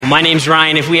My name's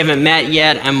Ryan. If we haven't met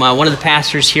yet, I'm one of the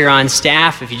pastors here on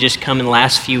staff. If you just come in the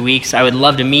last few weeks, I would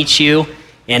love to meet you.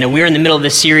 And we're in the middle of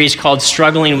this series called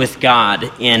Struggling with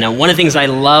God. And one of the things I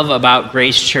love about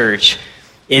Grace Church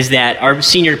is that our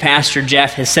senior pastor,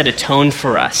 Jeff, has set a tone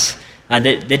for us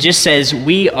that just says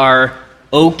we are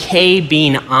okay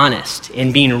being honest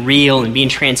and being real and being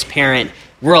transparent.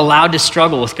 We're allowed to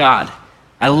struggle with God.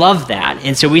 I love that.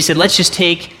 And so we said, let's just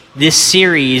take this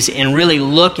series and really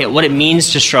look at what it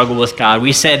means to struggle with God.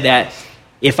 We said that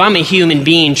if I'm a human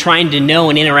being trying to know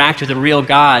and interact with a real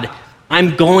God,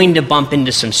 I'm going to bump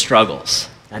into some struggles.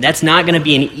 Now, that's not going to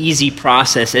be an easy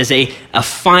process. As a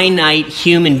finite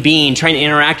human being trying to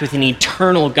interact with an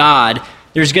eternal God,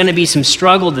 there's going to be some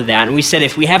struggle to that. And we said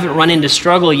if we haven't run into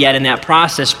struggle yet in that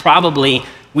process, probably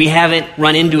we haven't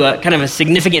run into a kind of a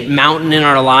significant mountain in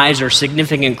our lives or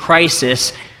significant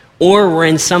crisis, or we're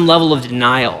in some level of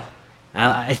denial.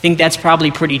 I think that's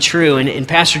probably pretty true. And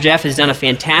Pastor Jeff has done a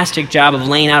fantastic job of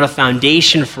laying out a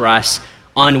foundation for us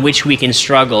on which we can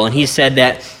struggle. And he said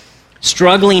that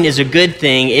struggling is a good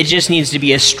thing. It just needs to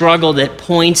be a struggle that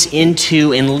points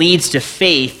into and leads to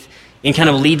faith and kind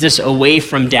of leads us away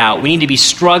from doubt. We need to be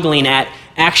struggling at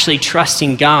actually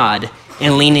trusting God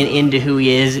and leaning into who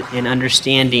he is and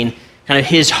understanding kind of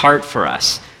his heart for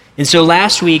us. And so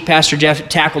last week, Pastor Jeff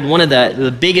tackled one of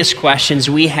the biggest questions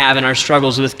we have in our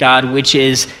struggles with God, which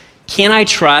is, can I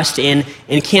trust and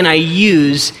can I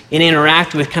use and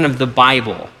interact with kind of the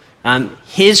Bible?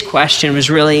 His question was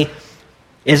really,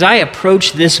 as I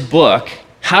approach this book,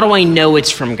 how do I know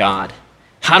it's from God?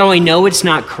 How do I know it's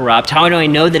not corrupt? How do I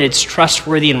know that it's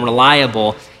trustworthy and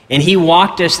reliable? And he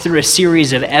walked us through a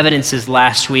series of evidences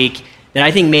last week that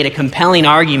I think made a compelling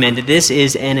argument that this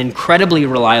is an incredibly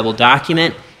reliable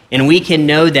document. And we can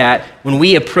know that when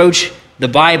we approach the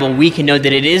Bible, we can know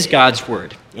that it is God's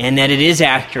word and that it is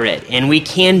accurate, and we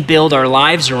can build our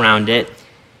lives around it.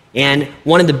 And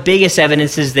one of the biggest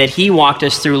evidences that he walked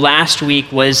us through last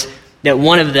week was that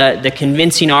one of the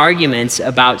convincing arguments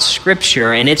about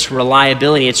Scripture and its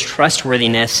reliability, its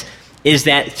trustworthiness, is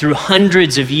that through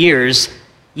hundreds of years,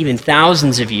 even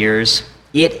thousands of years,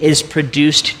 it has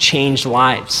produced changed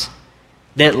lives.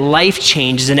 That life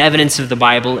change is an evidence of the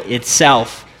Bible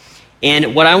itself.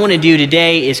 And what I want to do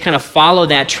today is kind of follow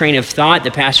that train of thought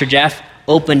that Pastor Jeff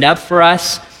opened up for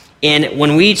us. And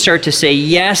when we start to say,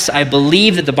 yes, I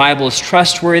believe that the Bible is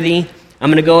trustworthy,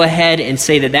 I'm going to go ahead and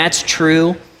say that that's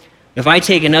true. If I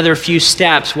take another few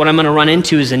steps, what I'm going to run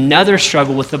into is another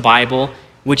struggle with the Bible,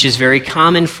 which is very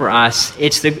common for us.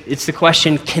 It's the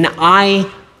question, can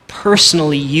I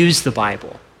personally use the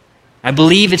Bible? I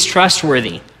believe it's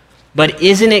trustworthy. But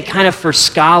isn't it kind of for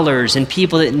scholars and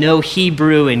people that know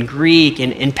Hebrew and Greek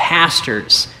and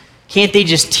pastors? Can't they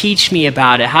just teach me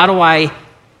about it?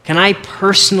 Can I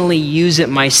personally use it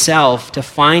myself to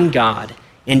find God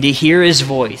and to hear his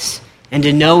voice and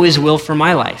to know his will for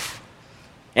my life?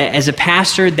 As a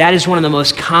pastor, that is one of the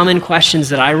most common questions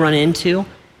that I run into.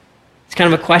 It's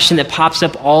kind of a question that pops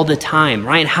up all the time.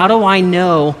 Ryan, how do I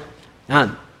know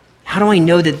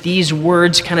that these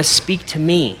words kind of speak to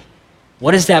me?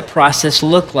 What does that process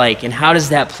look like, and how does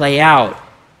that play out?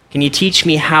 Can you teach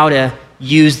me how to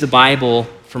use the Bible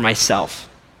for myself?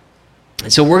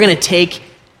 And so we're going to take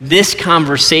this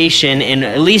conversation and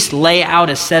at least lay out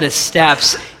a set of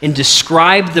steps and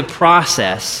describe the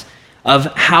process of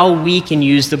how we can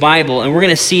use the Bible. And we're going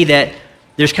to see that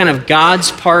there's kind of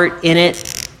God's part in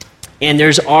it, and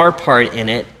there's our part in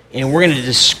it, and we're going to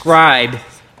describe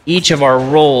each of our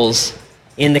roles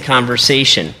in the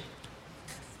conversation.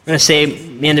 I'm going to say,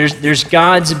 man, there's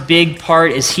God's big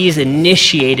part as he's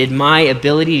initiated my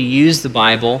ability to use the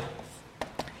Bible,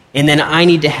 and then I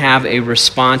need to have a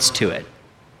response to it.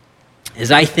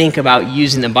 As I think about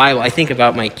using the Bible, I think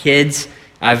about my kids.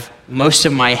 Most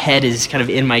of my head is kind of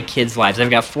in my kids' lives.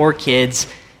 I've got 4 kids,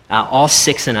 all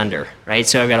 6 and under, right?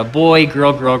 So I've got a boy,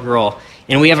 girl,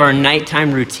 and we have our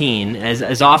nighttime routine.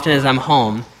 As often as I'm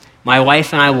home, my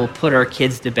wife and I will put our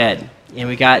kids to bed, and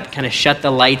we got kind of shut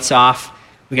the lights off.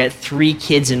 We got 3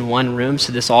 kids in one room,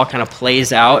 so this all kind of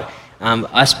plays out.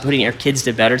 Us putting our kids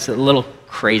to bed, it's a little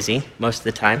crazy most of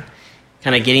the time.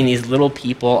 Kind of getting these little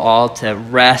people all to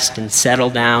rest and settle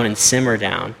down and simmer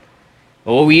down.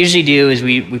 But what we usually do is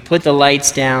we put the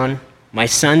lights down. My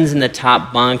son's in the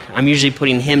top bunk. I'm usually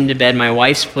putting him to bed. My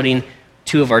wife's putting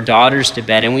 2 of our daughters to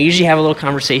bed. And we usually have a little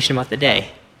conversation about the day.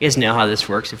 You guys know how this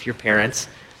works if you're parents.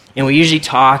 And we usually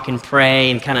talk and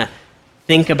pray and kind of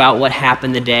think about what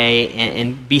happened the day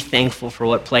and be thankful for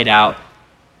what played out.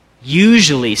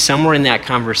 Usually, somewhere in that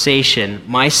conversation,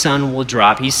 my son will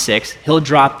drop, he's 6, he'll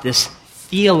drop this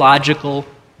theological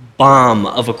bomb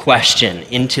of a question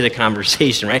into the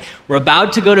conversation, right? We're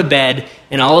about to go to bed,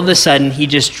 and all of a sudden, he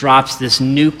just drops this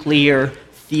nuclear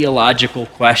theological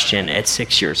question at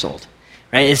 6 years old,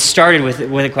 right? It started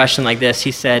with a question like this.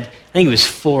 He said, I think he was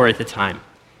 4 at the time.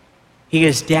 He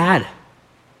goes, Dad,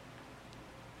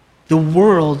 the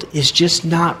world is just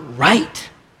not right.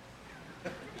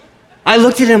 I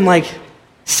looked at him like,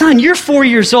 son, you're 4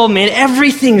 years old, man.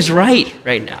 Everything's right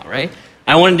now, right?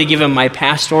 I wanted to give him my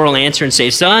pastoral answer and say,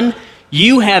 son,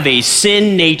 you have a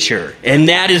sin nature, and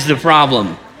that is the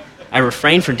problem. I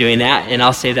refrained from doing that, and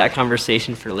I'll save that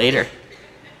conversation for later.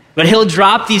 But he'll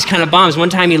drop these kind of bombs. One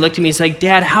time he looked at me, he's like,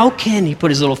 Dad, he put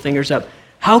his little fingers up,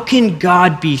 how can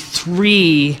God be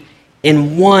 3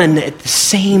 and 1 at the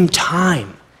same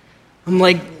time? I'm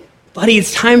like, buddy,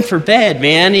 it's time for bed,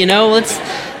 man.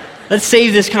 Let's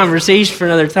save this conversation for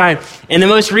another time. And the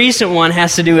most recent one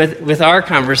has to do with our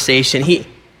conversation. He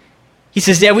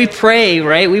says, Dad, we pray,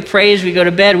 right? We pray as we go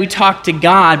to bed. We talk to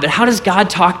God, but how does God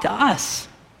talk to us?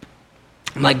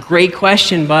 I'm like, great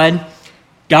question, bud.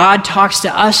 God talks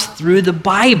to us through the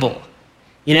Bible.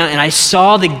 And I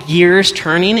saw the gears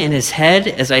turning in his head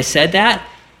as I said that.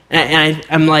 And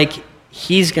I'm like,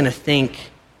 he's going to think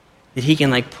that he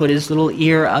can put his little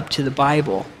ear up to the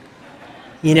Bible.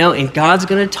 And God's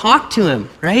going to talk to him,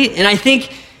 right? And I think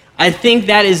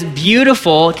that is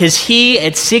beautiful because he,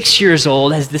 at 6 years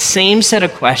old, has the same set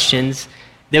of questions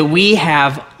that we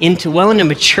have into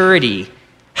maturity.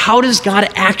 How does God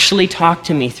actually talk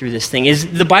to me through this thing?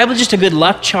 Is the Bible just a good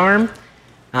luck charm?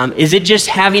 Is it just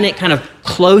having it kind of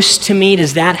close to me?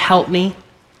 Does that help me?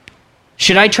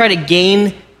 Should I try to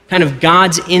gain kind of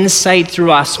God's insight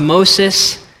through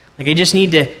osmosis? I just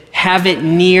need to have it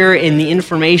near, and the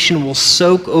information will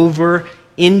soak over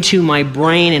into my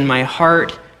brain and my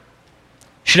heart?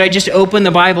 Should I just open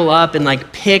the Bible up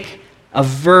and pick a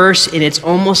verse, and it's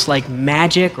almost like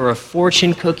magic or a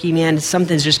fortune cookie, man?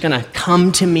 Something's just going to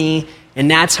come to me, and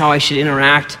that's how I should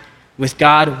interact with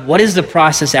God. What does the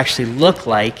process actually look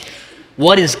like?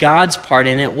 What is God's part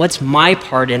in it? What's my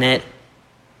part in it?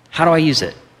 How do I use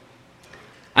it?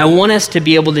 I want us to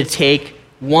be able to take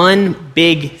one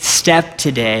big step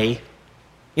today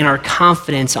in our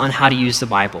confidence on how to use the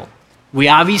Bible. We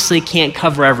obviously can't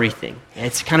cover everything.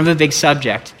 It's kind of a big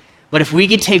subject. But if we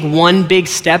could take one big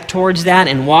step towards that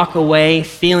and walk away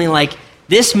feeling like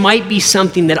this might be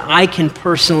something that I can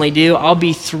personally do, I'll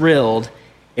be thrilled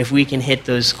if we can hit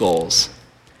those goals.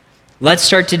 Let's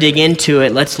start to dig into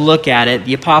it. Let's look at it.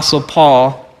 The Apostle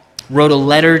Paul wrote a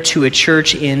letter to a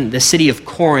church in the city of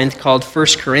Corinth called 1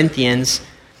 Corinthians.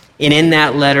 And in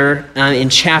that letter, in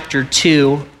chapter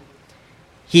 2,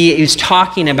 he is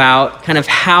talking about kind of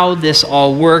how this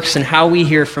all works and how we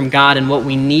hear from God and what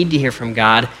we need to hear from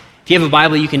God. If you have a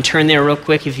Bible, you can turn there real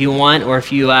quick if you want, or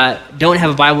if you don't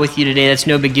have a Bible with you today, that's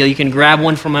no big deal. You can grab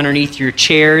one from underneath your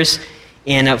chairs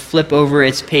and flip over.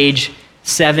 It's page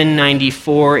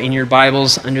 794 in your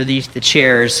Bibles underneath the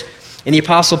chairs. And the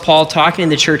Apostle Paul, talking to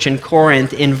the church in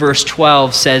Corinth, in verse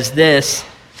 12, says this.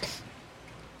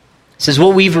 It says,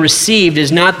 what we've received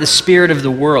is not the spirit of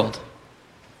the world,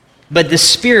 but the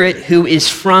Spirit who is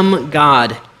from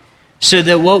God, so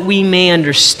that we may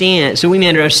understand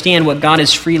what God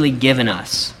has freely given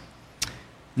us.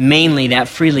 Mainly, that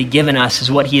freely given us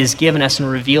is what he has given us and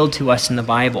revealed to us in the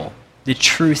Bible, the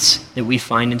truths that we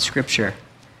find in Scripture.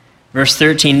 Verse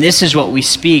 13, this is what we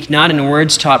speak, not in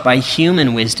words taught by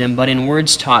human wisdom, but in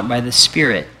words taught by the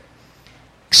Spirit,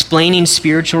 explaining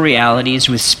spiritual realities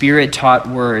with Spirit-taught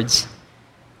words.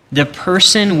 The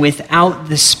person without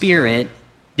the Spirit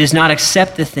does not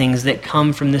accept the things that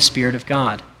come from the Spirit of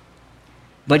God,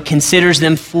 but considers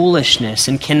them foolishness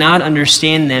and cannot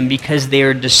understand them because they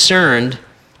are discerned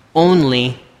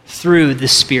only through the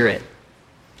Spirit.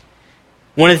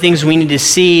 One of the things we need to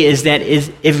see is that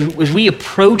if we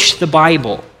approach the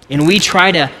Bible and we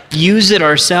try to use it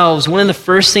ourselves, one of the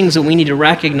first things that we need to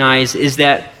recognize is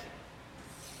that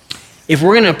if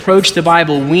we're going to approach the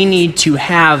Bible, we need to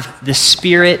have the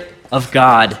Spirit of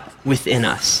God within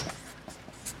us.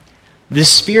 The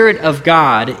Spirit of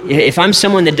God, if I'm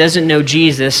someone that doesn't know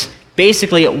Jesus,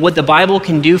 basically what the Bible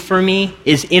can do for me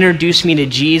is introduce me to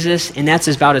Jesus, and that's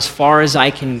about as far as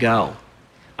I can go.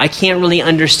 I can't really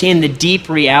understand the deep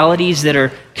realities that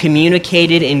are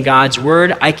communicated in God's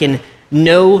Word. I can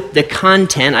know the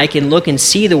content, I can look and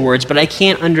see the words, but I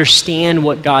can't understand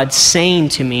what God's saying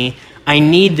to me. I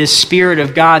need the Spirit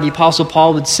of God. The Apostle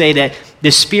Paul would say that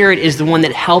the Spirit is the one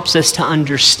that helps us to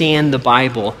understand the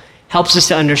Bible, helps us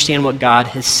to understand what God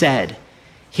has said.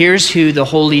 Here's who the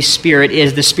Holy Spirit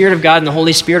is. The Spirit of God and the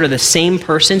Holy Spirit are the same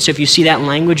person, so if you see that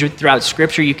language throughout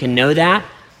Scripture, you can know that.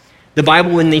 the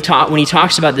Bible, when he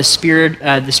talks about the Spirit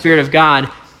of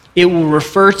God, it will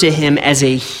refer to him as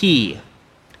a he.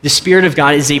 The Spirit of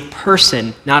God is a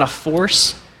person, not a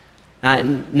force,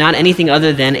 not anything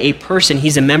other than a person.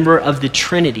 He's a member of the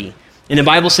Trinity. And the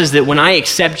Bible says that when I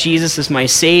accept Jesus as my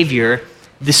Savior,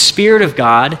 the Spirit of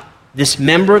God, this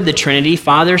member of the Trinity,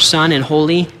 Father, Son, and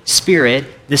Holy Spirit,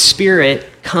 the Spirit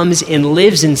comes and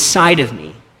lives inside of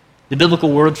me. The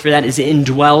biblical word for that is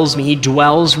indwells me. He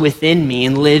dwells within me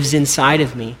and lives inside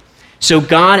of me. So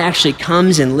God actually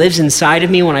comes and lives inside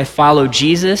of me when I follow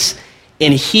Jesus,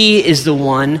 and he is the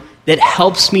one that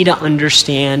helps me to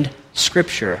understand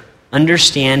Scripture,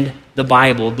 understand the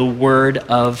Bible, the Word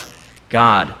of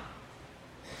God.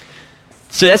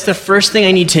 So that's the first thing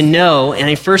I need to know, and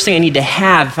the first thing I need to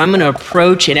have, if I'm going to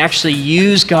approach and actually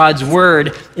use God's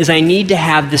Word, is I need to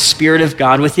have the Spirit of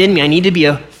God within me. I need to be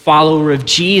a follower of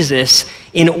Jesus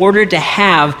in order to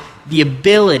have the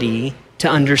ability to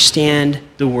understand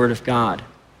the Word of God.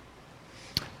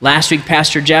 Last week,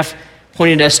 Pastor Jeff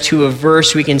pointed us to a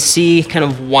verse. We can see kind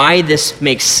of why this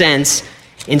makes sense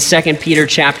in 2 Peter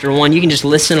chapter 1. You can just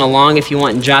listen along if you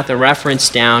want and jot the reference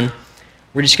down.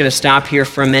 We're just going to stop here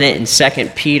for a minute in 2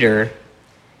 Peter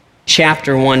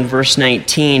chapter 1, verse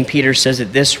 19. Peter says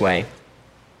it this way.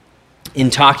 In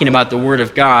talking about the Word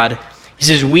of God, he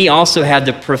says, we also have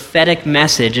the prophetic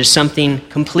message as something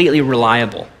completely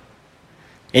reliable.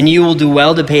 And you will do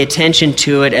well to pay attention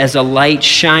to it as a light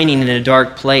shining in a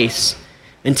dark place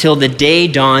until the day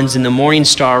dawns and the morning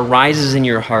star rises in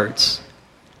your hearts.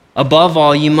 Above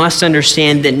all, you must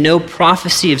understand that no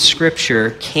prophecy of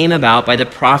Scripture came about by the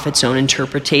prophet's own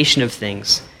interpretation of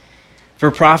things.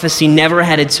 For prophecy never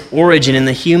had its origin in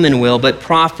the human will, but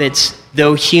prophets,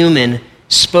 though human,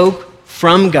 spoke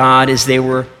from God as they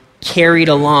were carried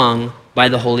along by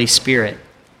the Holy Spirit.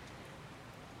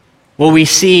 What we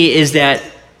see is that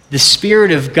the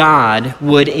Spirit of God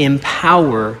would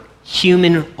empower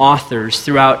human authors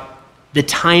throughout the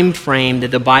time frame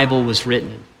that the Bible was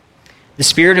written. The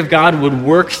Spirit of God would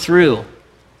work through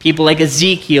people like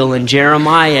Ezekiel and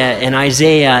Jeremiah and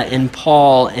Isaiah and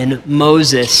Paul and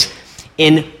Moses,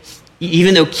 and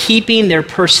even though keeping their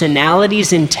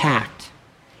personalities intact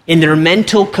and their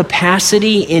mental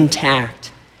capacity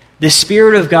intact, the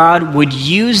Spirit of God would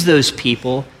use those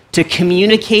people to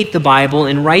communicate the Bible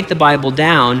and write the Bible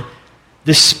down.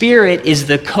 The Spirit is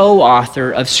the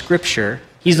co-author of Scripture.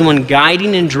 He's the one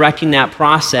guiding and directing that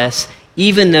process,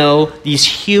 even though these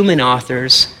human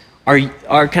authors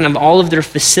are kind of all of their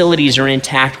facilities are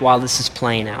intact while this is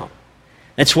playing out.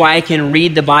 That's why I can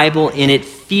read the Bible and it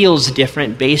feels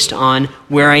different based on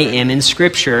where I am in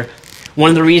Scripture. One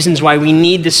of the reasons why we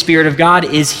need the Spirit of God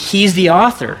is he's the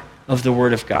author of the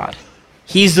Word of God.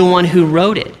 He's the one who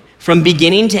wrote it. From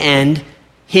beginning to end,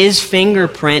 his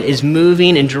fingerprint is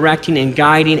moving and directing and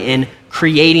guiding and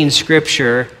creating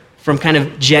Scripture from kind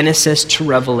of Genesis to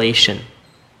Revelation.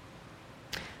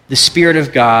 The Spirit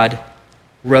of God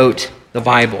wrote the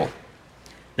Bible.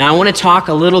 Now I want to talk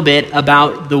a little bit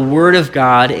about the Word of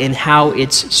God and how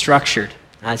it's structured.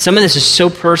 Some of this is so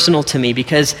personal to me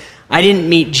because I didn't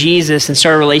meet Jesus and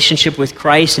start a relationship with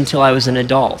Christ until I was an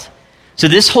adult. So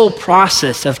this whole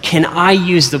process of can I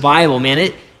use the Bible, man,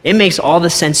 it makes all the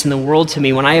sense in the world to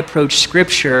me. When I approached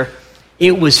Scripture,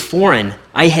 it was foreign.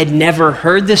 I had never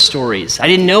heard the stories. I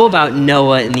didn't know about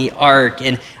Noah and the ark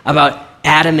and about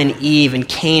Adam and Eve and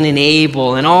Cain and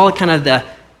Abel and all kind of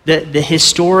the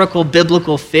historical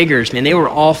biblical figures. Man, they were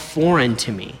all foreign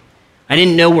to me. I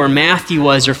didn't know where Matthew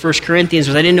was or 1 Corinthians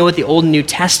was. I didn't know what the Old and New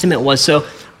Testament was. So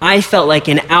I felt like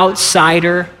an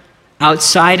outsider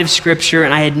outside of Scripture,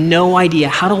 and I had no idea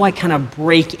how do I kind of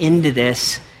break into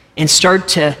this and start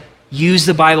to use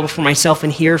the Bible for myself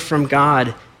and hear from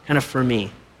God kind of for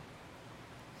me.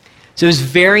 So it was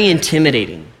very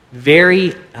intimidating.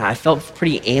 I felt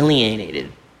pretty alienated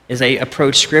as I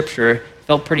approached Scripture.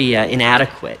 Felt pretty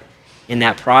inadequate in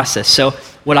that process. So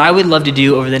what I would love to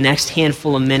do over the next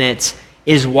handful of minutes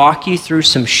is walk you through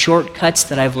some shortcuts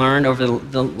that I've learned over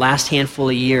the last handful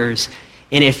of years.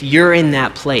 And if you're in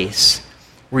that place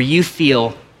where you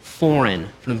feel foreign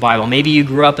from the Bible, maybe you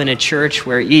grew up in a church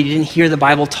where you didn't hear the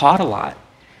Bible taught a lot.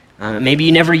 Maybe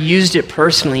you never used it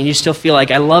personally and you still feel like,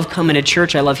 I love coming to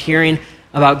church, I love hearing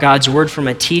about God's Word from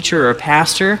a teacher or a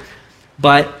pastor,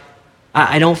 but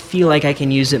I don't feel like I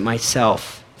can use it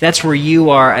myself. If that's where you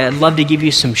are, I'd love to give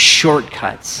you some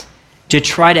shortcuts to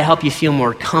try to help you feel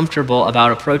more comfortable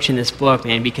about approaching this book,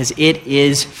 man, because it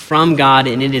is from God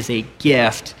and it is a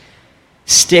gift.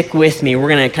 Stick with me. We're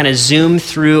going to kind of zoom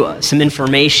through some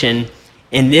information,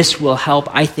 and this will help,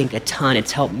 I think, a ton.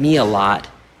 It's helped me a lot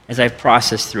as I've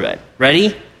processed through it.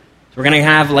 Ready? So we're going to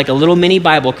have like a little mini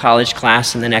Bible college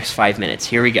class in the next 5 minutes.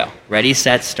 Here we go. Ready,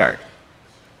 set, start.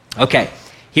 Okay,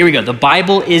 here we go. The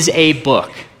Bible is a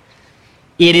book.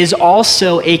 It is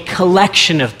also a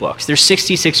collection of books. There's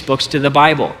 66 books to the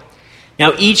Bible.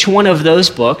 Now, each one of those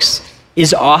books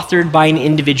is authored by an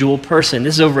individual person.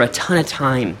 This is over a ton of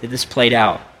time that this played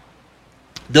out.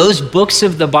 Those books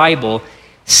of the Bible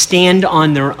stand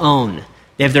on their own.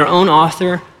 They have their own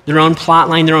author, their own plot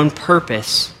line, their own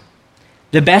purpose.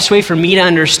 The best way for me to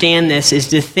understand this is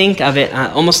to think of it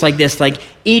almost like this, like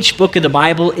each book of the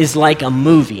Bible is like a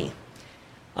movie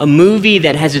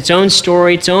that has its own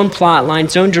story, its own plot line,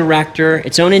 its own director,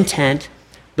 its own intent.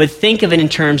 But think of it in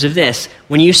terms of this.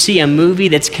 When you see a movie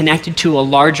that's connected to a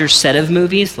larger set of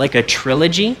movies, like a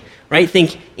trilogy, right?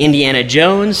 Think Indiana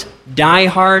Jones, Die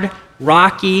Hard,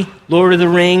 Rocky, Lord of the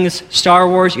Rings, Star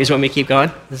Wars. You guys want me to keep going?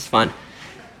 This is fun.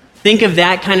 Think of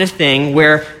that kind of thing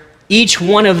where each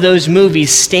one of those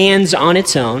movies stands on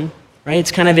its own, right?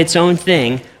 It's kind of its own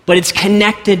thing, but it's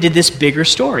connected to this bigger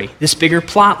story, this bigger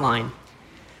plot line.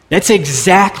 That's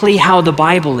exactly how the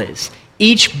Bible is.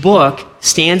 Each book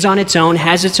stands on its own,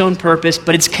 has its own purpose,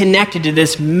 but it's connected to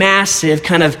this massive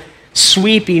kind of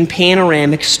sweeping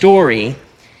panoramic story.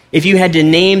 If you had to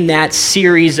name that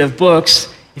series of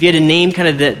books, if you had to name kind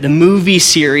of the movie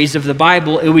series of the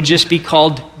Bible, it would just be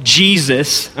called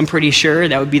Jesus. I'm pretty sure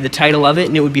that would be the title of it,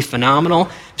 and it would be phenomenal.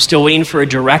 I'm still waiting for a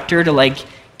director to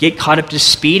get caught up to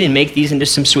speed and make these into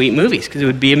some sweet movies, because it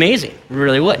would be amazing. It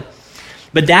really would.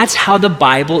 But that's how the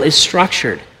Bible is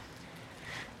structured.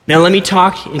 Now let me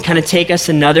talk and kind of take us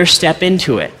another step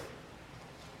into it.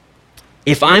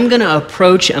 If I'm going to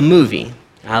approach a movie,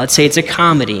 let's say it's a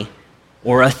comedy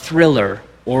or a thriller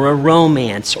or a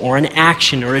romance, or an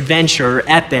action, or adventure, or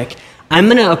epic, I'm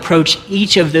going to approach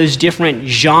each of those different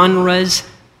genres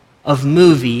of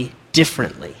movie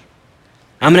differently.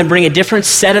 I'm going to bring a different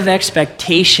set of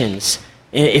expectations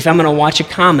if I'm going to watch a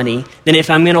comedy than if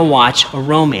I'm going to watch a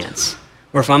romance,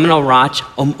 or if I'm going to watch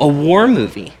a war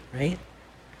movie, right?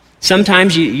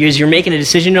 Sometimes as you're making a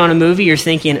decision on a movie, you're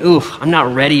thinking, ooh, I'm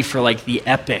not ready for the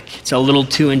epic. It's a little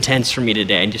too intense for me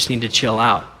today. I just need to chill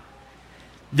out.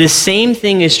 The same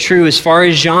thing is true as far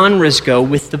as genres go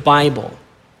with the Bible.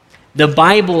 The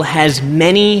Bible has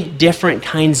many different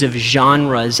kinds of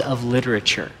genres of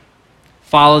literature.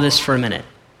 Follow this for a minute.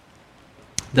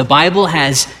 The Bible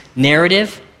has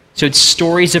narrative, so it's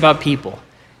stories about people.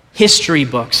 History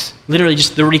books, literally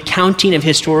just the recounting of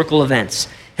historical events.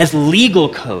 Has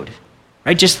legal code,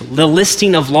 right? Just the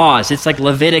listing of laws. It's like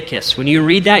Leviticus. When you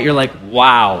read that, you're like,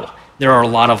 wow, there are a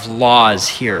lot of laws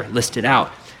here listed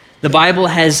out. The Bible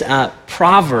has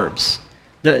proverbs,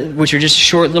 which are just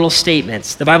short little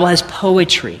statements. The Bible has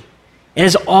poetry. It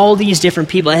has all these different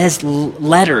people. It has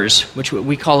letters, which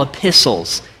we call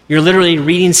epistles. You're literally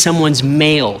reading someone's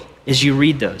mail as you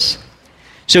read those.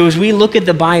 So as we look at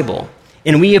the Bible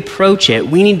and we approach it,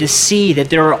 we need to see that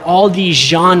there are all these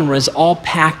genres all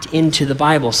packed into the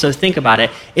Bible. So think about it.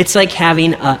 It's like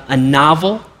having a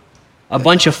novel, a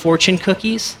bunch of fortune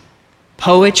cookies,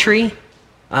 poetry,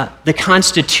 the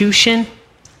Constitution,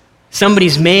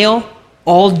 somebody's mail,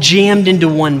 all jammed into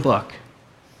one book.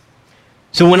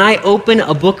 So when I open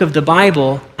a book of the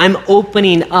Bible, I'm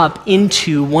opening up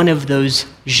into one of those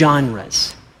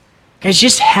genres. Guys,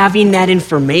 just having that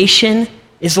information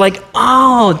is like,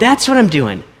 oh, that's what I'm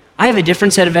doing. I have a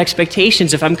different set of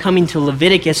expectations if I'm coming to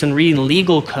Leviticus and reading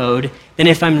legal code than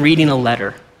if I'm reading a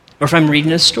letter or if I'm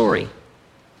reading a story.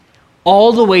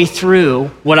 All the way through,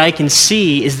 what I can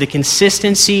see is the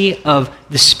consistency of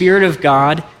the Spirit of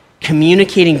God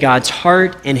communicating God's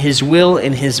heart and His will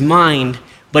and His mind,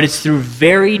 but it's through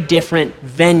very different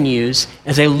venues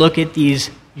as I look at these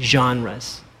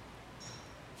genres.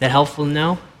 Is that helpful to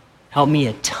know? Helped me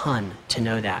a ton to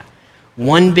know that.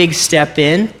 One big step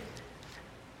in,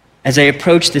 as I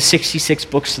approach the 66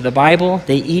 books of the Bible,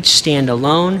 they each stand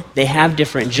alone. They have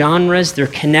different genres. They're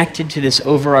connected to this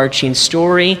overarching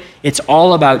story. It's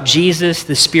all about Jesus.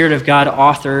 The Spirit of God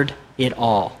authored it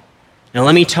all. Now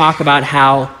let me talk about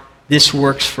how this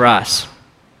works for us.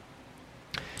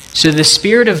 So the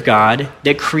Spirit of God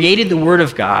that created the Word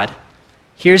of God,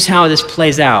 here's how this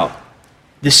plays out.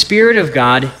 The Spirit of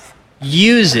God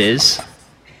uses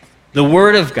the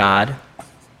Word of God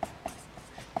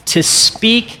to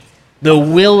speak the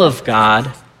will of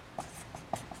God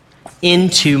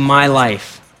into my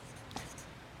life.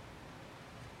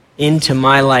 Into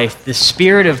my life. The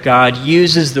Spirit of God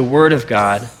uses the Word of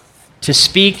God to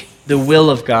speak the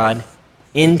will of God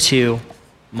into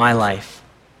my life.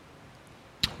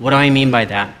 What do I mean by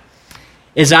that?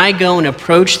 As I go and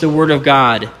approach the Word of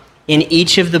God in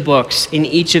each of the books, in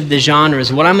each of the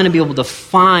genres, what I'm going to be able to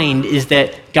find is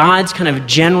that God's kind of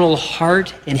general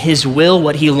heart and his will,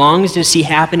 what he longs to see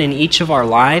happen in each of our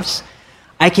lives,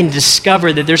 I can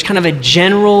discover that there's kind of a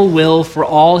general will for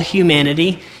all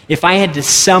humanity. If I had to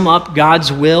sum up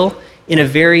God's will in a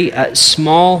very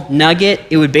small nugget,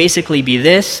 it would basically be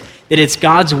this, that it's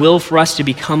God's will for us to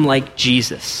become like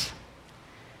Jesus.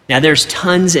 Now, there's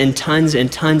tons and tons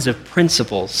and tons of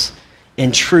principles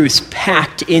and truths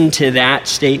packed into that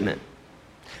statement.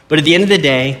 But at the end of the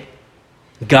day,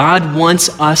 God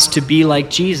wants us to be like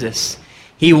Jesus.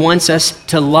 He wants us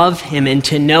to love him and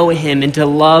to know him and to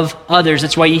love others.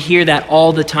 That's why you hear that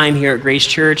all the time here at Grace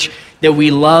Church, that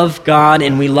we love God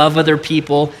and we love other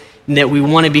people and that we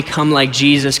want to become like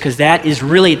Jesus, because that is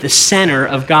really at the center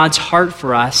of God's heart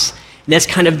for us. And that's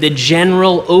kind of the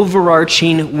general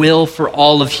overarching will for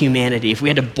all of humanity, if we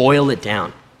had to boil it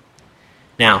down.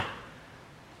 Now,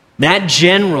 that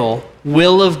general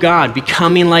will of God,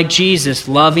 becoming like Jesus,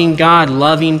 loving God,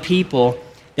 loving people,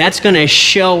 that's going to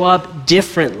show up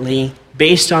differently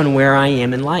based on where I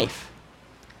am in life.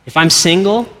 If I'm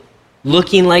single,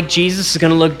 looking like Jesus is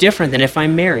going to look different than if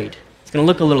I'm married. It's going to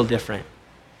look a little different.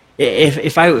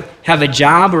 If I have a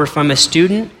job or if I'm a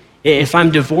student, if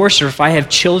I'm divorced or if I have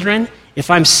children, if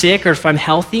I'm sick or if I'm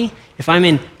healthy, if I'm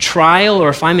in trial or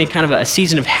if I'm in kind of a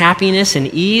season of happiness and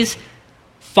ease,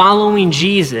 following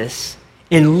Jesus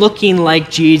and looking like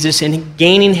Jesus and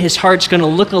gaining his heart is going to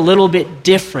look a little bit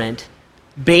different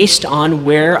based on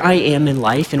where I am in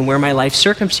life and where my life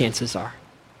circumstances are.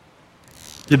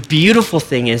 The beautiful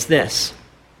thing is this: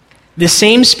 the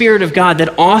same Spirit of God that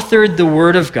authored the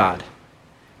Word of God,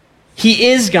 he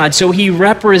is God, so he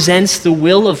represents the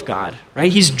will of God,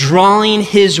 right? He's drawing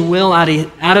his will out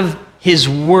of his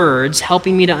words,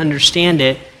 helping me to understand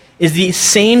it, is the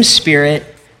same Spirit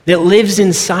that lives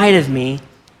inside of me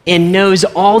and knows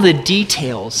all the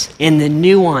details and the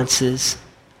nuances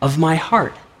of my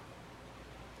heart.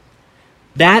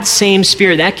 That same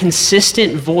Spirit, that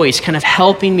consistent voice kind of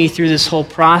helping me through this whole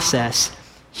process,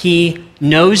 he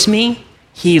knows me,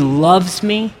 he loves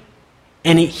me,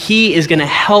 and he is going to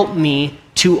help me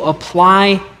to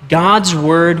apply God's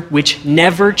word, which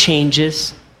never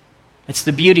changes. That's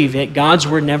the beauty of it. God's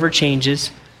word never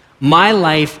changes. My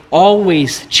life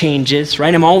always changes,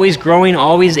 right? I'm always growing,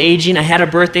 always aging. I had a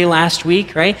birthday last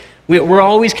week, right? We're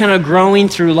always kind of growing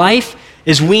through life.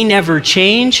 As we never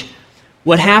change,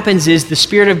 what happens is the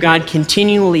Spirit of God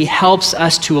continually helps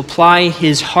us to apply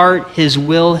his heart, his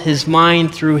will, his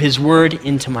mind through his word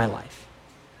into my life.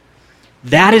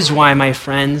 That is why, my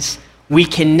friends, we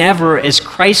can never, as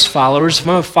Christ followers, if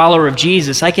I'm a follower of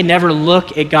Jesus, I can never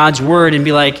look at God's word and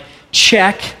be like,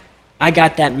 check, I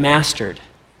got that mastered.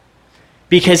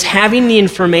 Because having the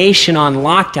information on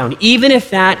lockdown, even if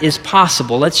that is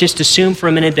possible, let's just assume for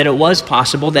a minute that it was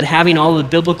possible, that having all the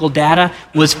biblical data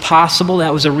was possible,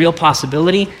 that was a real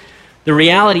possibility. The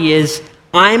reality is,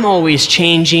 I'm always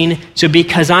changing, so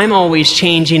because I'm always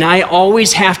changing, I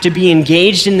always have to be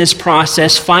engaged in this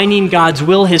process, finding God's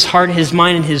will, his heart, his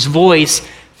mind, and his voice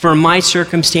for my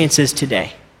circumstances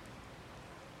today.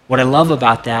 What I love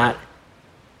about that,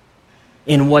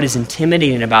 and what is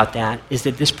intimidating about that, is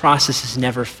that this process is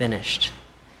never finished.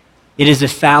 It is a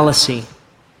fallacy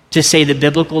to say that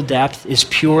biblical depth is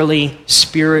purely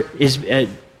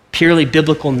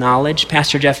biblical knowledge.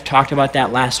 Pastor Jeff talked about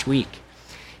that last week.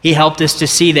 He helped us to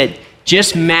see that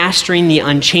just mastering the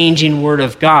unchanging Word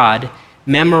of God,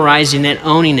 memorizing it,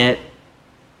 owning it,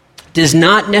 does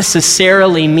not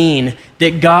necessarily mean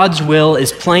that God's will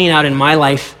is playing out in my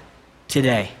life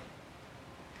today.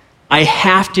 I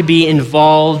have to be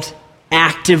involved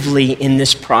actively in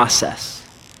this process.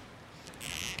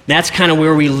 That's kind of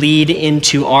where we lead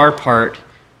into our part.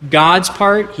 God's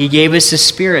part, he gave us his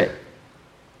Spirit.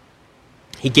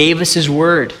 He gave us his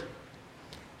word.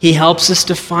 He helps us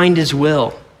to find his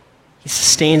will. He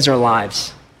sustains our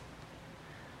lives.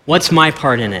 What's my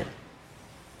part in it?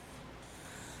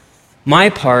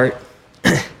 My part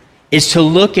is to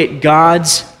look at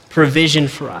God's provision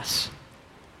for us,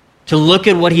 to look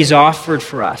at what he's offered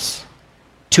for us,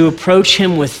 to approach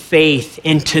him with faith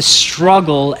and to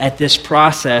struggle at this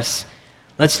process.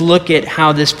 Let's look at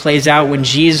how this plays out when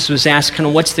Jesus was asked,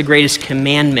 what's the greatest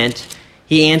commandment?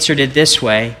 He answered it this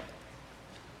way.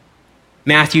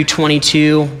 Matthew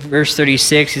 22, verse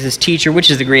 36, he says, "Teacher,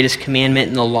 which is the greatest commandment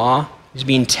in the law?" He's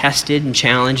being tested and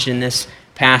challenged in this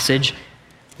passage.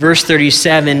 Verse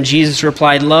 37, Jesus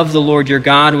replied, "Love the Lord your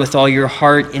God with all your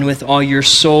heart and with all your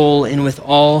soul and with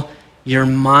all your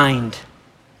mind."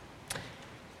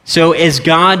 So as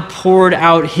God poured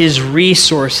out his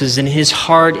resources in his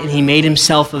heart and he made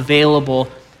himself available,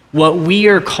 What we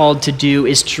are called to do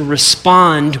is to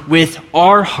respond with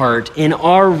our heart, in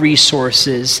our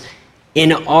resources,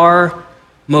 in our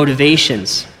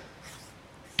motivations.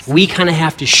 We kind of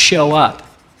have to show up,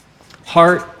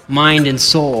 heart, mind, and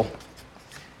soul,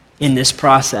 in this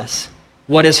process.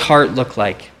 What does heart look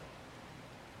like?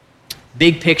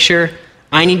 Big picture,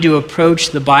 I need to approach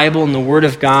the Bible and the Word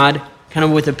of God kind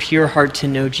of with a pure heart to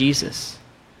know Jesus.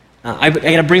 I got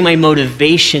to bring my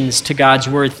motivations to God's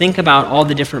Word. Think about all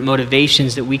the different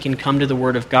motivations that we can come to the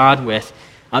Word of God with.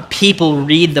 People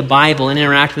read the Bible and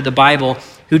interact with the Bible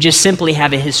who just simply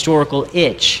have a historical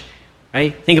itch.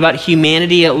 Right? Think about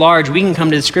humanity at large. We can come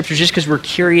to the Scriptures just because we're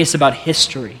curious about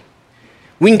history.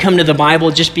 We can come to the Bible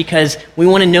just because we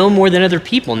want to know more than other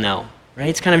people know. Right?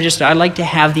 It's kind of just, I like to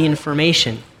have the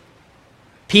information.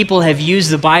 People have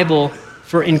used the Bible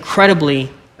for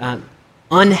incredibly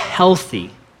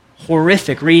unhealthy,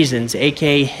 horrific reasons,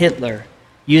 aka Hitler,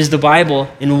 used the Bible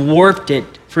and warped it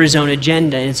for his own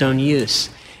agenda and his own use.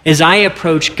 As I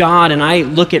approach God and I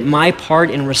look at my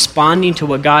part in responding to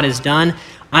what God has done,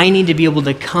 I need to be able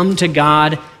to come to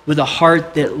God with a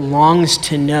heart that longs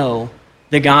to know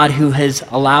the God who has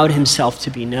allowed himself to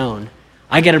be known.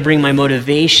 I got to bring my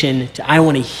motivation to, I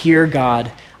want to hear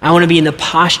God. I want to be in the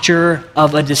posture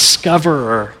of a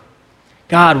discoverer.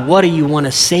 God, what do you want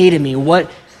to say to me? What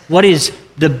is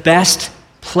the best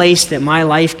place that my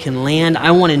life can land?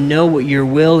 I want to know what your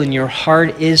will and your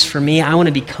heart is for me. I want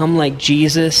to become like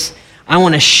Jesus. I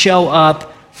want to show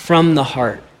up from the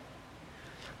heart.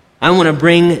 I want to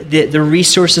bring the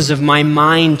resources of my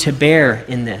mind to bear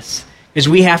in this. Because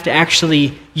we have to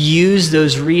actually use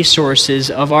those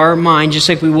resources of our mind, just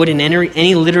like we would in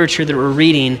any literature that we're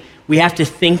reading. We have to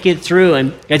think it through.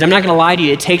 And guys, I'm not going to lie to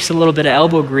you, it takes a little bit of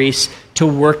elbow grease to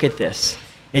work at this.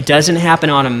 It doesn't happen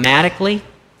automatically,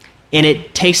 and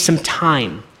it takes some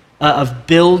time of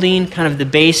building kind of the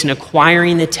base and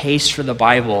acquiring the taste for the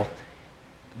Bible.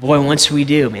 Boy, once we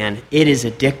do, man, it is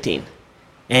addicting,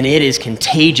 and it is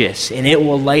contagious, and it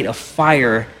will light a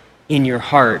fire in your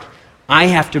heart. I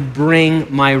have to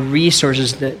bring my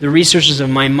resources, the resources of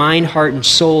my mind, heart, and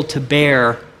soul to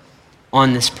bear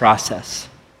on this process.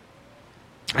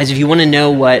 As if you want to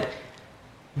know what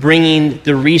bringing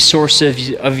the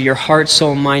resources of your heart,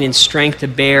 soul, mind, and strength to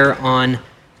bear on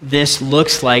this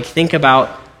looks like, think about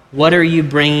what are you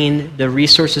bringing the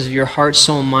resources of your heart,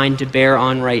 soul, and mind to bear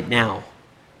on right now.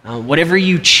 Whatever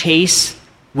you chase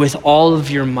with all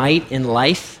of your might in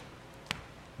life,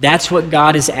 that's what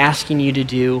God is asking you to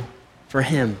do for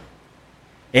him.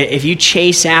 If you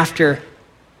chase after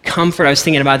comfort, I was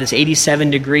thinking about this, 87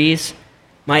 degrees,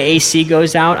 my AC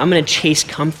goes out, I'm going to chase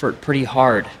comfort pretty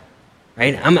hard.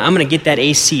 Right? I'm going to get that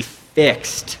AC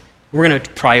fixed. We're going to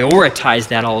prioritize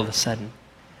that all of a sudden.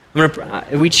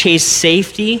 If we chase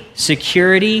safety,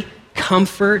 security,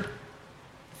 comfort,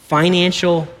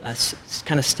 financial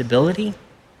kind of stability,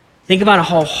 think about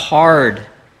how hard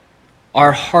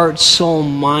our heart, soul,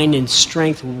 mind, and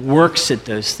strength works at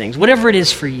those things, whatever it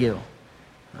is for you.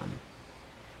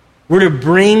 We're to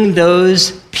bring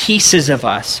those pieces of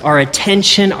us, our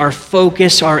attention, our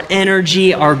focus, our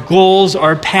energy, our goals,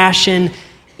 our passion,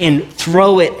 and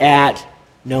throw it at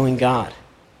knowing God.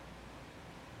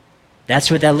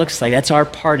 That's what that looks like. That's our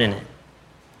part in it,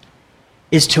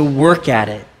 is to work at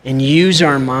it and use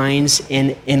our minds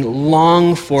and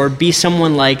long for, be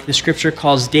someone like the scripture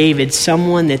calls David,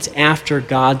 someone that's after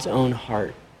God's own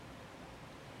heart.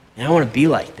 And I want to be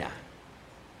like that.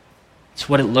 It's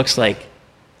what it looks like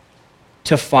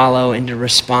to follow and to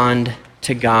respond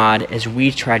to God as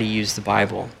we try to use the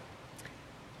Bible.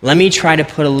 Let me try to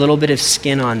put a little bit of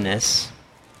skin on this.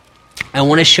 I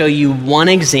want to show you one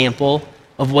example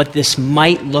of what this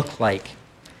might look like.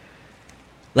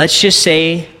 Let's just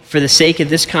say, for the sake of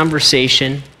this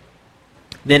conversation,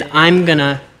 that I'm going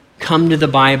to come to the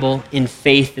Bible in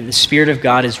faith that the Spirit of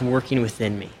God is working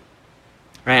within me.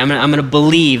 Right? I'm going to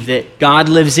believe that God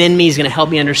lives in me. He's going to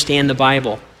help me understand the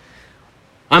Bible.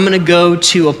 I'm going to go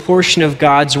to a portion of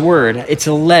God's Word. It's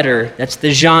a letter. That's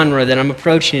the genre that I'm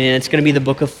approaching, and it's going to be the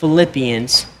book of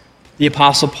Philippians. The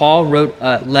Apostle Paul wrote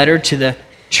a letter to the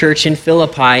church in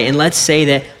Philippi, and let's say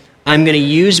that I'm going to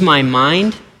use my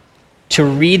mind to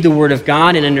read the Word of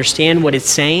God and understand what it's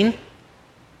saying.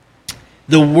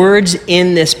 The words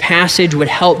in this passage would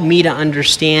help me to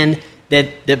understand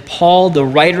that Paul, the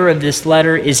writer of this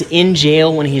letter, is in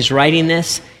jail when he's writing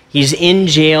this. He's in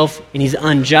jail and he's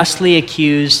unjustly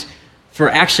accused for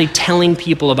actually telling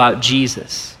people about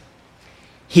Jesus.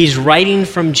 He's writing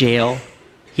from jail.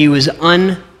 He was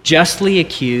unjustly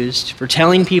accused for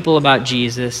telling people about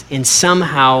Jesus, and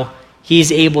somehow he's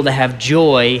able to have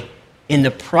joy in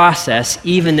the process,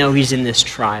 even though he's in this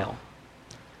trial.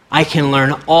 I can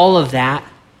learn all of that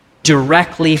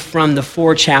directly from the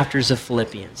 4 chapters of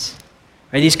Philippians.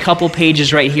 Right, these couple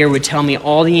pages right here would tell me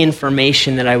all the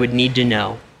information that I would need to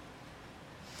know.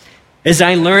 As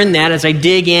I learn that, as I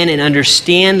dig in and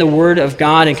understand the Word of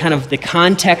God and kind of the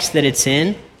context that it's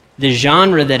in, the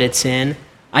genre that it's in,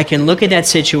 I can look at that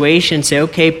situation and say,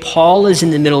 okay, Paul is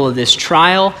in the middle of this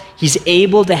trial. He's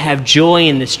able to have joy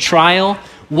in this trial.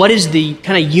 What is the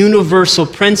kind of universal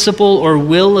principle or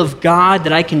will of God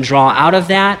that I can draw out of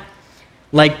that?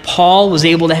 Like Paul was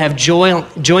able to have joy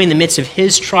in the midst of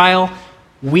his trial,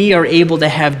 we are able to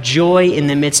have joy in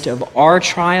the midst of our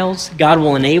trials. God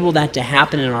will enable that to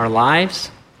happen in our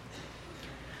lives.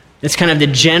 That's kind of the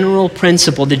general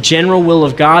principle, the general will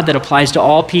of God that applies to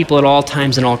all people at all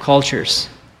times and all cultures.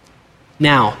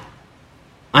 Now,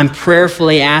 I'm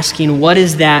prayerfully asking, what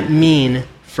does that mean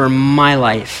for my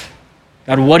life?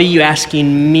 God, what are you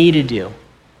asking me to do?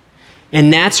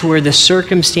 And that's where the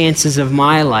circumstances of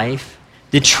my life,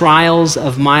 the trials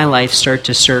of my life start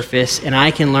to surface, and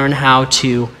I can learn how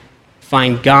to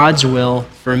find God's will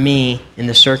for me in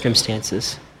the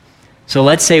circumstances. So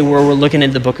let's say we're looking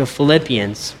at the book of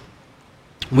Philippians.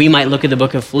 We might look at the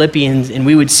book of Philippians and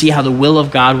we would see how the will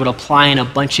of God would apply in a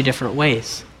bunch of different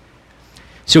ways.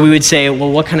 So we would say,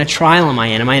 well, what kind of trial am I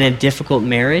in? Am I in a difficult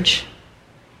marriage?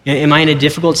 Am I in a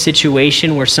difficult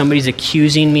situation where somebody's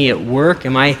accusing me at work?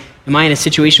 Am I in a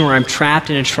situation where I'm trapped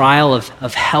in a trial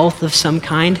of health of some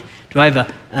kind? Do I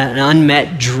have an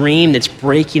unmet dream that's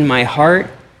breaking my heart?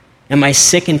 Am I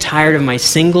sick and tired of my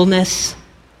singleness?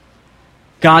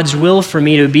 God's will for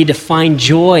me would be to find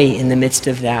joy in the midst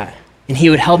of that. And he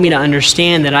would help me to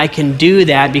understand that I can do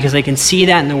that because I can see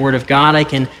that in the Word of God. I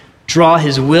can draw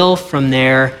his will from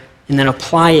there and then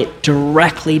apply it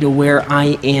directly to where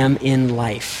I am in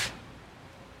life.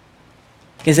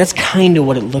 Because that's kind of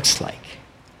what it looks like.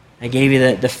 I gave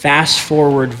you the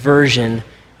fast-forward version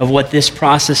of what this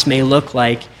process may look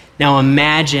like. Now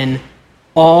imagine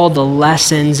all the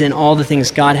lessons and all the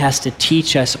things God has to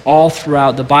teach us all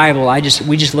throughout the Bible.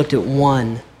 We just looked at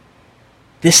one.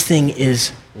 This thing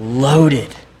is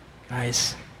loaded,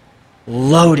 guys.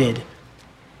 Loaded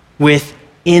with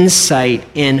insight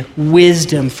and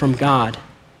wisdom from God.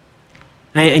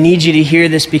 I need you to hear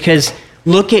this because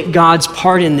look at God's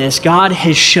part in this. God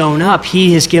has shown up.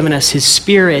 He has given us his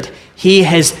Spirit. He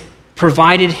has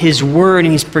provided his word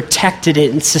and he's protected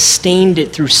it and sustained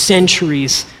it through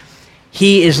centuries.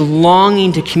 He is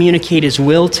longing to communicate his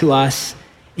will to us,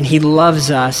 and he loves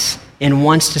us and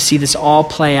wants to see this all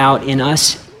play out in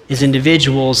us as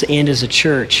individuals and as a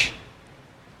church.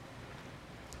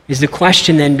 As the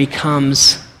question then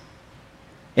becomes,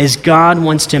 as God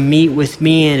wants to meet with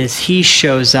me and as he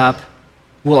shows up,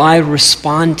 will I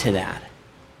respond to that?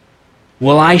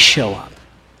 Will I show up?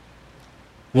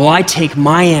 Will I take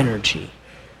my energy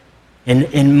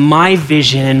and my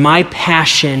vision and my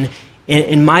passion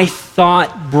and my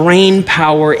thought, brain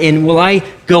power, and will I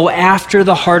go after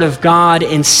the heart of God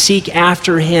and seek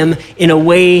after him in a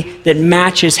way that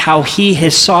matches how he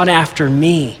has sought after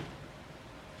me?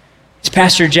 As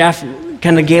Pastor Jeff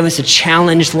kind of gave us a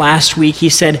challenge last week, he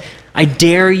said, I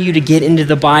dare you to get into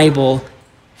the Bible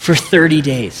for 30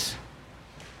 days.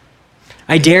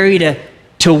 I dare you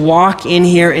to walk in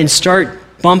here and start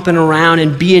bumping around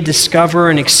and be a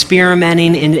discoverer and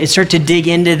experimenting and start to dig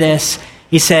into this.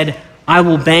 He said, I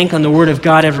will bank on the Word of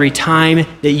God every time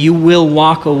that you will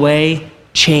walk away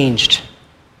changed.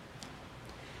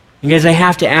 And guys, I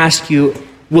have to ask you,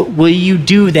 will you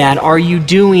do that? Are you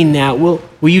doing that? Will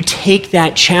you take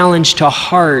that challenge to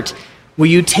heart? Will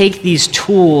you take these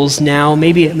tools now,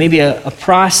 maybe a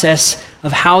process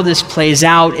of how this plays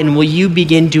out, and will you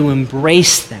begin to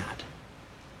embrace that?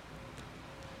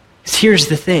 Because here's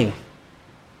the thing.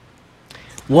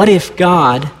 What if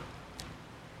God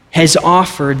has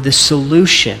offered the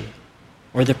solution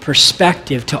or the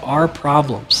perspective to our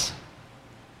problems?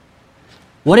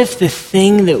 What if the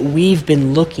thing that we've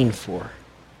been looking for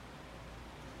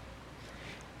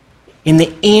and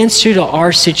the answer to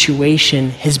our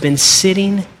situation has been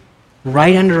sitting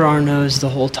right under our nose the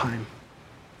whole time?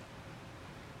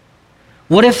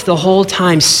 What if the whole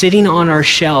time sitting on our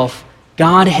shelf,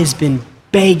 God has been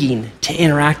begging to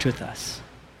interact with us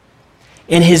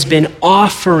and has been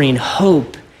offering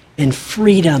hope and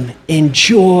freedom and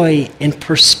joy and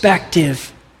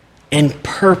perspective and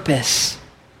purpose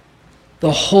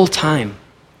the whole time?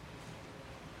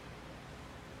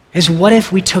 Is what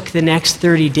if we took the next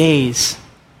 30 days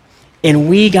and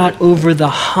we got over the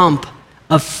hump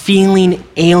of feeling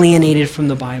alienated from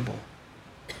the Bible?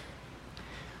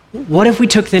 What if we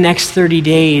took the next 30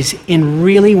 days and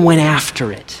really went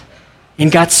after it and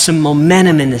got some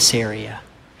momentum in this area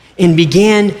and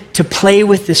began to play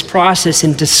with this process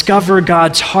and discover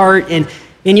God's heart. And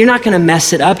you're not going to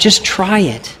mess it up. Just try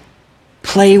it.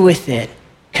 Play with it.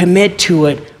 Commit to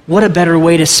it. What a better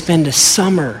way to spend a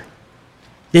summer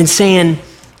than saying,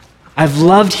 I've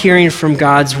loved hearing from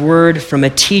God's word from a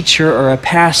teacher or a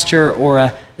pastor or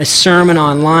a sermon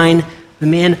online. But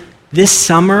man, this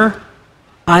summer,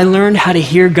 I learned how to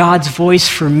hear God's voice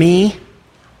for me.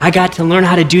 I got to learn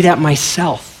how to do that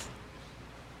myself.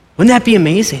 Wouldn't that be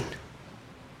amazing?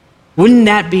 Wouldn't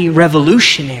that be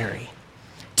revolutionary?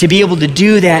 To be able to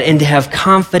do that and to have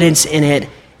confidence in it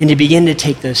and to begin to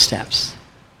take those steps.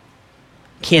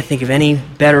 Can't think of any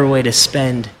better way to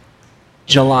spend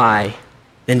July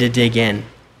than to dig in.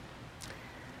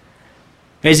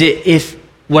 Guys, if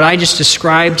what I just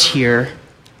described here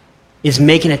is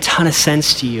making a ton of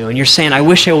sense to you, and you're saying, I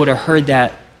wish I would have heard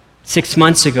that 6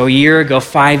 months ago, a year ago,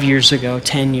 5 years ago,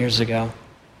 10 years ago,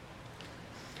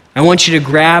 I want you to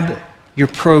grab your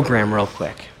program real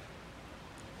quick.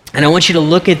 And I want you to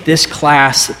look at this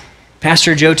class.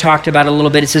 Pastor Joe talked about it a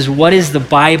little bit. It says, what is the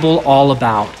Bible all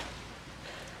about?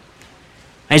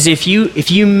 As if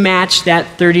you match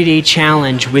that 30-day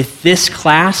challenge with this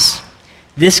class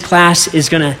is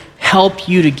going to help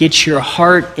you to get your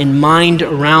heart and mind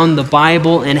around the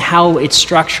Bible and how it's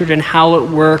structured and how it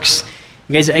works.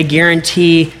 You guys, I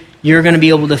guarantee you're going to be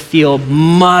able to feel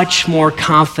much more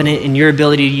confident in your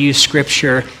ability to use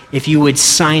Scripture if you would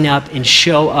sign up and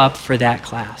show up for that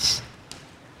class.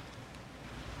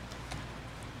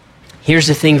 Here's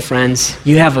the thing, friends.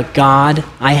 You have a God,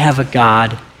 I have a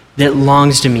God that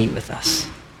longs to meet with us,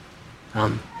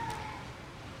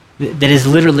 that has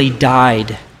literally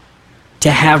died to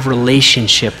have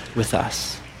relationship with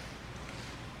us.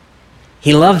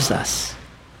 He loves us.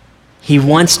 He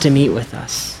wants to meet with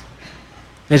us.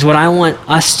 Because what I want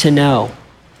us to know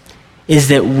is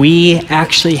that we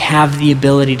actually have the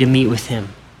ability to meet with him.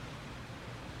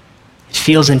 It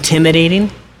feels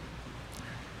intimidating.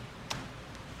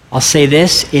 I'll say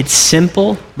this, it's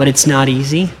simple, but it's not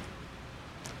easy.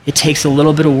 It takes a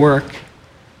little bit of work,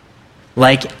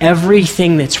 like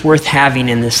everything that's worth having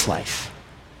in this life,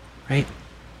 right?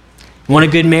 You want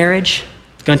a good marriage?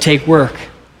 It's going to take work.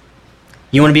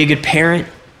 You want to be a good parent?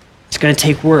 It's going to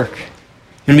take work.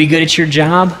 You want to be good at your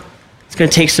job? It's going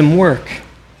to take some work.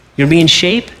 You want to be in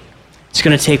shape? It's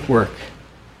going to take work.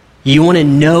 You want to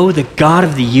know the God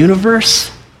of the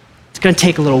universe? It's going to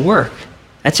take a little work.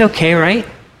 That's okay, right?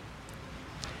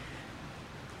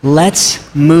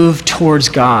 Let's move towards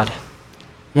God.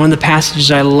 One of the passages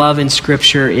I love in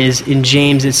Scripture is in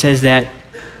James. It says that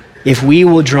if we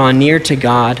will draw near to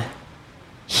God,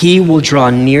 he will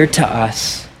draw near to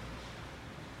us.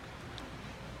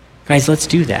 Guys, let's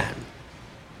do that.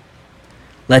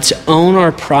 Let's own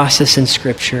our process in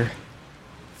Scripture.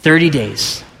 30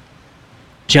 days.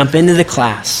 Jump into the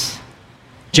class.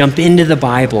 Jump into the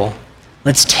Bible.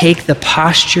 Let's take the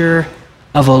posture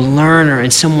of a learner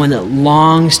and someone that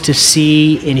longs to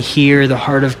see and hear the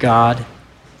heart of God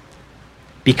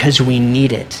because we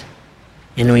need it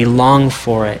and we long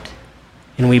for it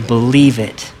and we believe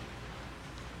it.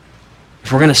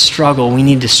 If we're going to struggle, we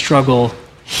need to struggle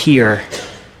here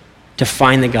to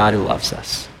find the God who loves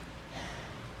us.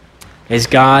 As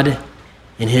God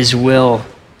and his will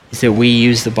is that we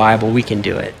use the Bible, we can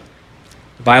do it.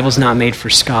 The Bible's not made for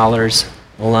scholars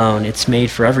alone. It's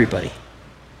made for everybody.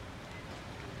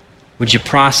 Would you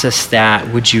process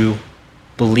that? Would you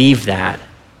believe that?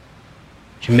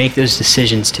 Would you make those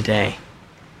decisions today?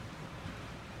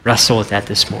 Wrestle with that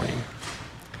this morning.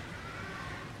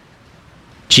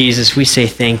 Jesus, we say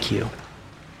thank you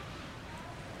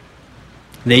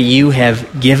that you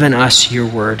have given us your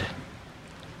word,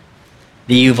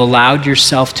 that you've allowed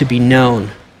yourself to be known.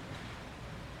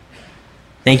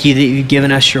 Thank you that you've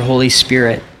given us your Holy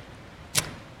Spirit,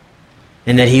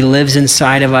 and that he lives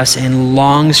inside of us and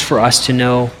longs for us to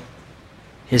know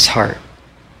his heart.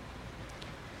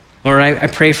 Lord, I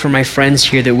pray for my friends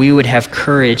here that we would have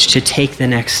courage to take the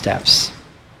next steps,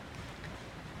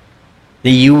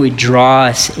 that you would draw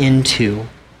us into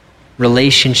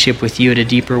relationship with you in a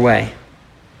deeper way.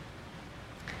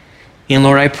 And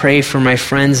Lord, I pray for my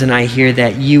friends and I here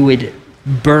that you would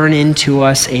burn into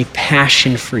us a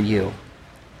passion for you,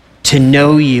 to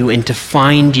know you and to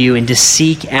find you and to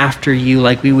seek after you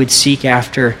like we would seek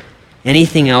after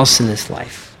anything else in this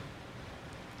life.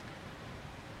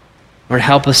 Lord,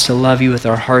 help us to love you with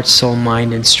our heart, soul,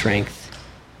 mind, and strength,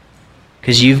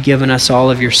 because you've given us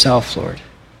all of yourself, Lord.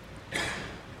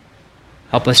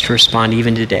 Help us to respond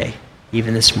even today,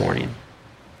 even this morning.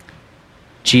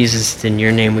 Jesus, in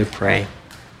your name we pray.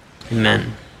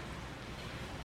 Amen.